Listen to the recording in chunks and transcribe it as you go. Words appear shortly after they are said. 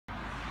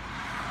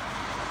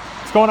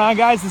What's going on,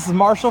 guys? This is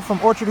Marshall from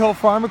Orchard Hill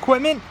Farm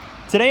Equipment.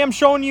 Today I'm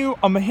showing you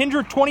a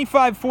Mahindra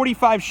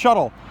 2545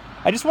 Shuttle.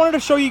 I just wanted to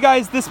show you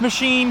guys this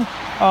machine.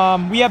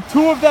 We have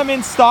two of them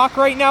in stock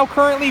right now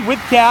currently with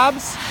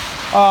cabs.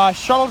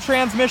 Shuttle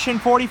transmission,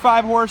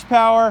 45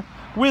 horsepower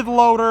with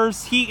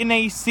loaders, heat and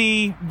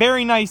AC.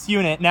 Very nice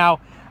unit. Now,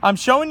 I'm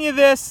showing you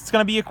this. It's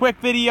going to be a quick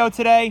video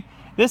today.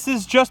 This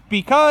is just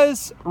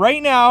because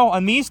right now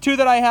on these two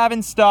that I have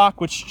in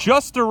stock, which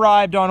just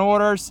arrived on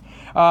orders,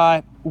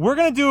 we're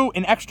going to do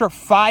an extra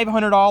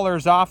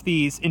 $500 off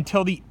these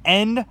until the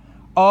end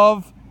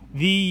of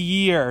the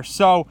year.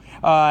 So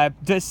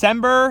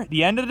December,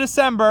 the end of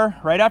December,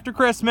 right after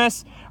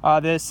Christmas,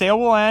 the sale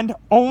will end.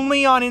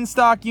 Only on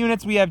in-stock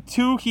units. We have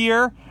two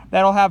here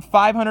that'll have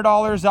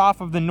 $500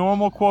 off of the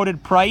normal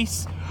quoted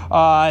price.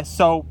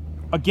 So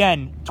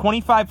again,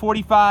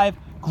 2545,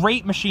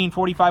 great machine,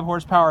 45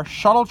 horsepower,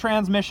 shuttle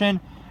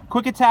transmission,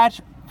 quick attach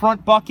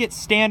front bucket,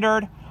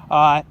 standard,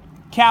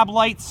 cab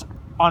lights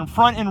on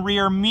front and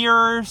rear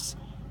mirrors,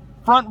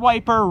 front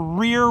wiper,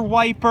 rear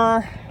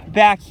wiper,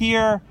 back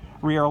here,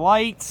 rear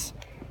lights,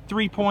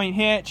 3-point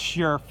hitch,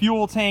 your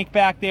fuel tank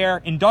back there,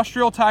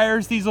 industrial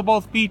tires, these will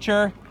both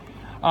feature.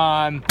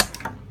 Come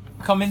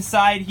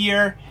inside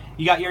here,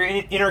 you got your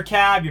inner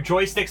cab, your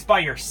joysticks by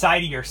your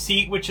side of your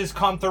seat, which is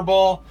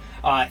comfortable.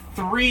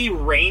 3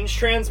 range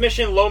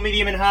transmission, low,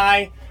 medium, and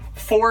high,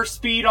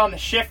 4-speed on the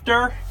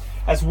shifter,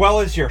 as well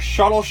as your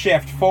shuttle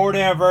shift, forward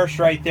and reverse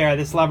right there,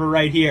 this lever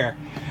right here.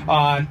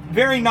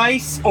 Very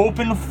nice,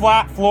 open,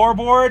 flat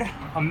floorboard.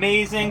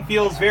 Amazing,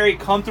 feels very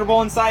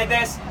comfortable inside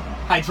this.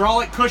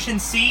 Hydraulic cushion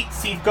seat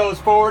goes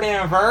forward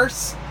and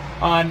reverse.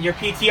 Your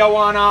PTO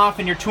on off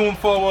and your 2 and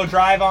 4-wheel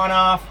drive on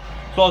off,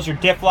 as well as your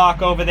diff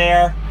lock over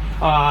there.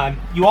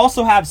 You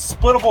also have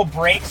splittable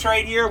brakes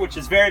right here, which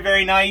is very,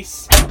 very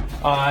nice.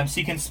 So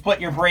you can split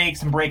your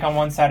brakes and brake on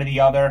one side or the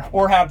other,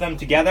 or have them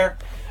together.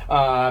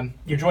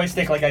 Your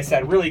joystick, like I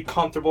said, really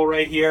comfortable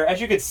right here.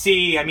 As you can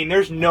see, I mean,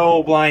 there's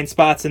no blind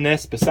spots in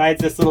this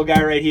besides this little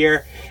guy right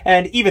here.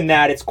 And even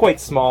that, it's quite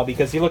small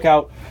because you look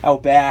out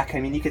back, I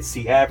mean, you can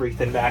see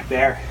everything back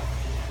there.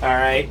 All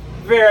right,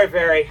 very,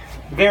 very,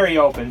 very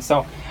open.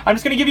 So I'm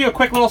just gonna give you a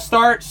quick little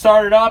start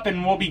it up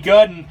and we'll be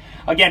good. And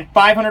again,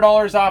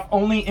 $500 off,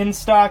 only in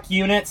stock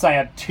units. I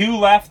have 2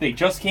 left. They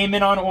just came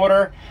in on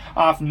order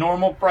off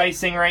normal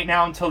pricing right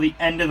now until the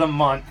end of the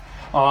month.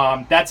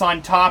 That's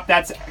on top.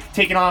 That's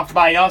taken off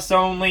by us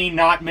only,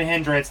 not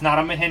Mahindra. It's not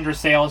a Mahindra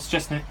sale. It's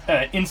just an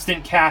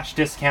instant cash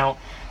discount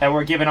that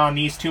we're giving on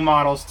these 2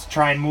 models to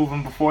try and move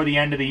them before the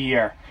end of the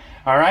year.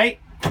 All right?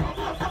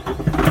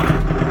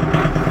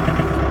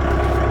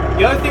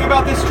 The other thing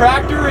about this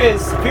tractor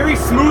is very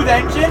smooth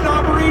engine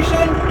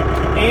operation,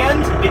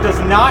 and it does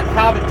not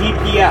have a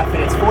DPF,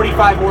 and it's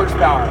 45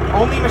 horsepower.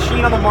 Only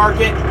machine on the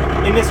market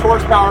in this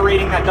horsepower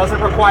rating that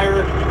doesn't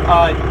require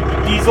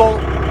diesel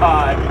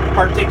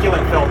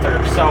particulate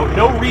filter. So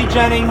no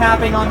regenning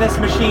happening on this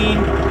machine,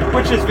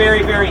 which is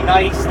very, very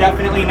nice.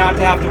 Definitely not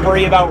to have to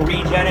worry about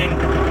regenning.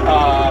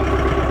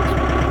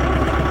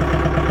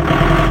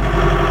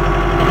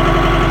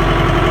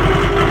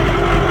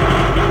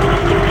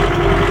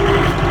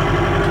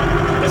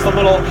 Just a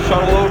little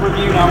shuttle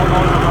overview. Now we're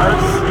going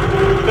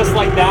reverse. Just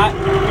like that.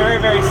 Very,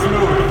 very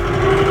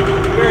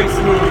smooth. Very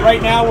smooth.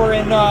 Right now we're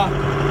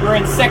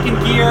in second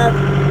gear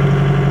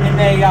in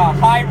a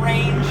high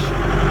range,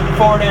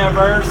 forward and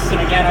reverse. And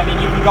again, I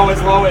mean, you can go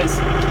as low as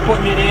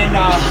putting it in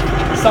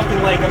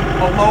something like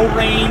a low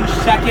range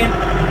second.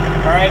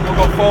 All right, we'll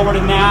go forward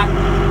in that.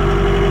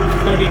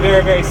 It's going to be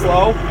very, very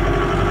slow.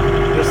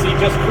 You'll see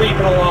just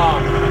creeping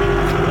along.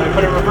 When I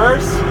put it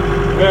reverse,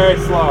 very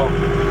slow.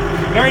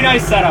 Very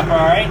nice setup,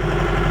 all right?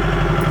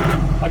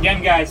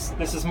 Again, guys,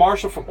 this is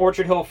Marshall from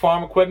Orchard Hill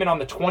Farm Equipment on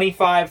the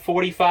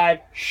 2545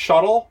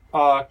 Shuttle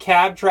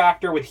cab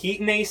tractor with heat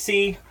and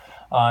AC.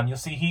 You'll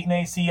see heat and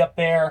AC up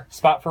there,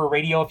 spot for a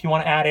radio if you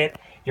want to add it.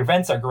 Your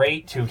vents are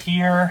great, 2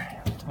 here,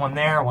 1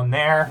 there, 1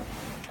 there.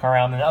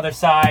 Around the other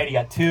side, you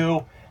got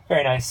 2.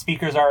 Very nice,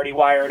 speakers already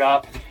wired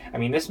up. I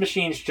mean, this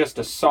machine's just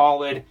a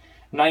solid,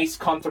 nice,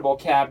 comfortable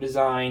cab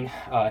design,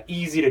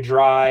 easy to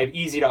drive,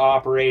 easy to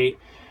operate.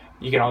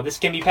 You know, this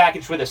can be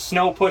packaged with a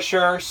snow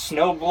pusher,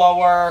 snow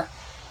blower,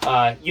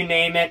 you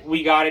name it,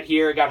 we got it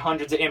here. Got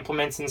hundreds of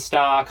implements in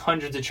stock,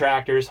 hundreds of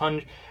tractors,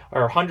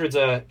 hundreds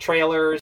of trailers.